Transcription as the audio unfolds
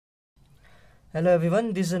Hello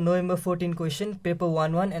everyone, this is a November 14 question, paper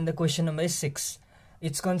 1-1 and the question number is 6.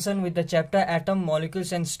 It's concerned with the chapter Atom,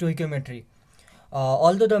 Molecules and Stoichiometry.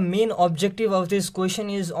 Although the main objective of this question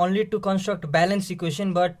is only to construct balanced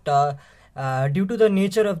equation, but due to the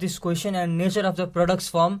nature of this question and nature of the products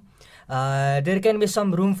form, there can be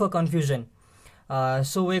some room for confusion.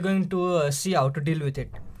 So we're going to see how to deal with it.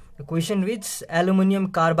 The question reads,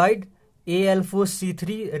 aluminium carbide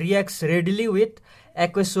Al4C3 reacts readily with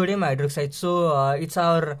aqueous sodium hydroxide. So it's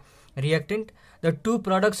our reactant. The two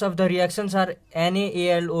products of the reactions are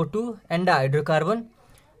NaAlO2 and the hydrocarbon.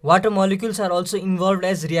 Water molecules are also involved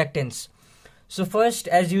as reactants. So first,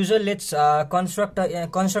 as usual, let's construct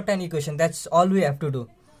an equation. That's all we have to do.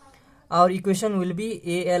 Our equation will be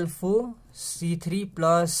Al4C3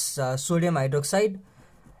 plus sodium hydroxide,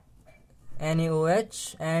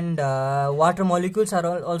 NaOH, and water molecules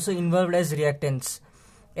are also involved as reactants,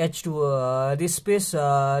 H2O.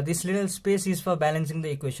 This little space is for balancing the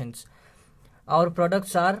equations. Our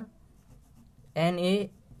products are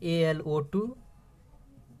NaAlO2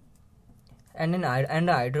 and a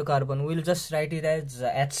hydrocarbon. We'll just write it as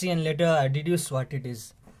HC and later deduce what it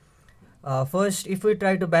is. First, if we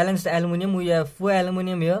try to balance the aluminium, we have 4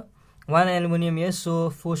 aluminium here, 1 aluminium here, so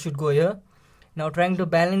 4 should go here. Now trying to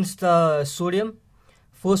balance the sodium,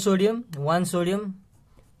 4 sodium, 1 sodium,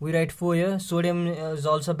 we write 4 here, sodium is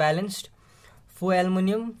also balanced, 4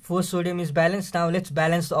 aluminium, 4 sodium is balanced. Now let's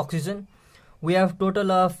balance the oxygen. We have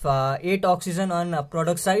total of 8 oxygen on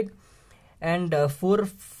product side and 4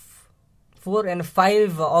 and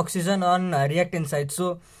 5 oxygen on reactant side.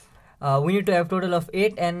 So we need to have total of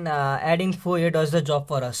 8 and adding 4 here does the job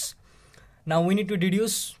for us. Now we need to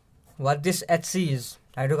deduce what this HC is,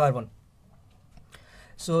 hydrocarbon.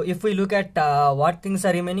 So if we look at what things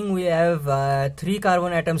are remaining, we have 3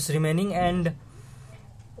 carbon atoms remaining, and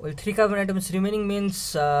 3 carbon atoms remaining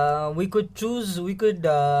means we could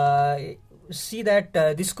see that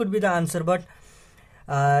this could be the answer, but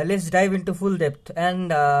let's dive into full depth.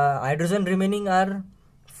 And hydrogen remaining are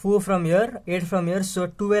 4 from here, 8 from here, so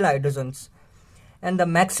 12 hydrogens. And the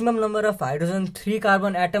maximum number of hydrogen 3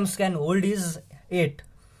 carbon atoms can hold is 8.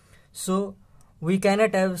 So we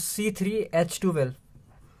cannot have C3H12.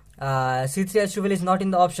 C3H12 is not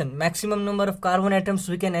in the option. Maximum number of carbon atoms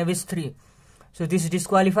we can have is 3. So this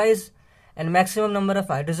disqualifies, and maximum number of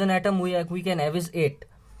hydrogen atom we can have is 8.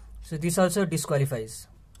 So this also disqualifies.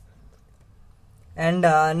 And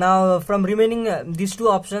now from remaining these two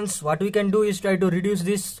options, what we can do is try to reduce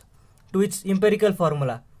this to its empirical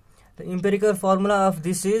formula. The empirical formula of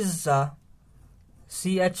this is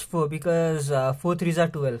CH4, because 4 3s are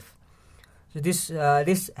 12. So this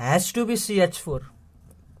has to be CH4.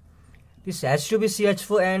 This has to be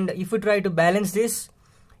CH4, and if we try to balance this,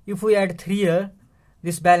 if we add 3 here,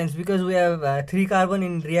 this balance, because we have 3 carbon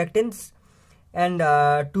in reactants and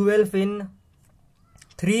 12 in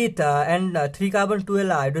 3 carbon 12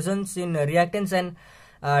 hydrogens in reactants, and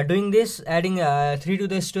doing this, adding 3 to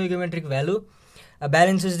the stoichiometric value,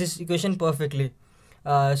 balances this equation perfectly.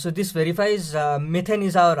 So this verifies methane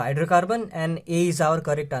is our hydrocarbon and A is our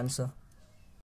correct answer.